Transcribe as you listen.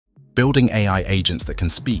building AI agents that can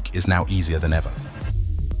speak is now easier than ever.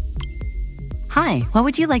 Hi, what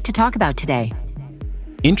would you like to talk about today?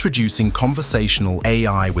 Introducing Conversational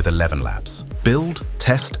AI with ElevenLabs. Build,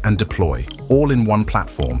 test, and deploy, all in one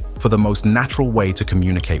platform for the most natural way to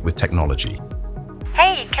communicate with technology.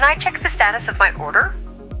 Hey, can I check the status of my order?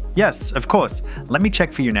 Yes, of course. Let me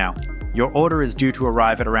check for you now. Your order is due to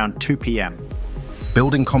arrive at around 2 p.m.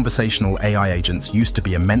 Building conversational AI agents used to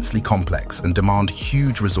be immensely complex and demand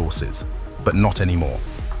huge resources, but not anymore.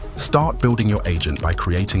 Start building your agent by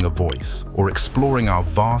creating a voice or exploring our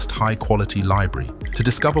vast high-quality library to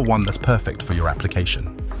discover one that's perfect for your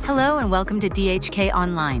application. Hello and welcome to DHK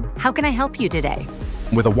Online. How can I help you today?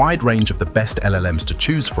 With a wide range of the best LLMs to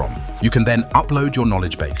choose from, you can then upload your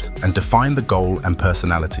knowledge base and define the goal and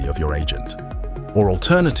personality of your agent. Or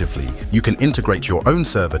alternatively, you can integrate your own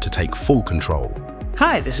server to take full control.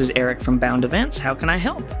 Hi, this is Eric from Bound Events. How can I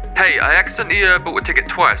help? Hey, I accidentally bought a ticket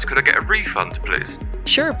twice. Could I get a refund, please?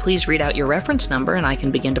 Sure, please read out your reference number and I can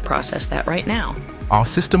begin to process that right now. Our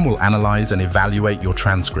system will analyze and evaluate your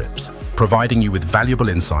transcripts, providing you with valuable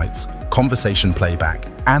insights, conversation playback,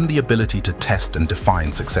 and the ability to test and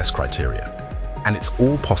define success criteria. And it's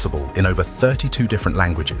all possible in over 32 different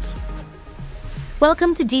languages.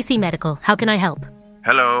 Welcome to DC Medical. How can I help?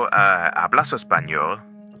 Hello, ¿hablas español?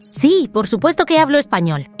 Sí, por supuesto que hablo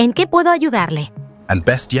español. ¿En qué puedo ayudarle? And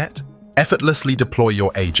best yet, effortlessly deploy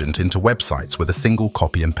your agent into websites with a single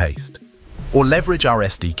copy and paste. Or leverage our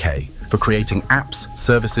SDK for creating apps,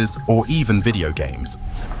 services, or even video games.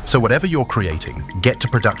 So whatever you're creating, get to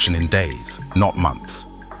production in days, not months.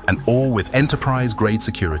 And all with enterprise-grade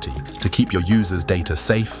security to keep your users' data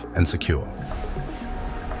safe and secure.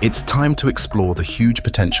 It's time to explore the huge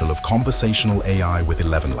potential of conversational AI with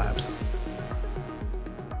ElevenLabs.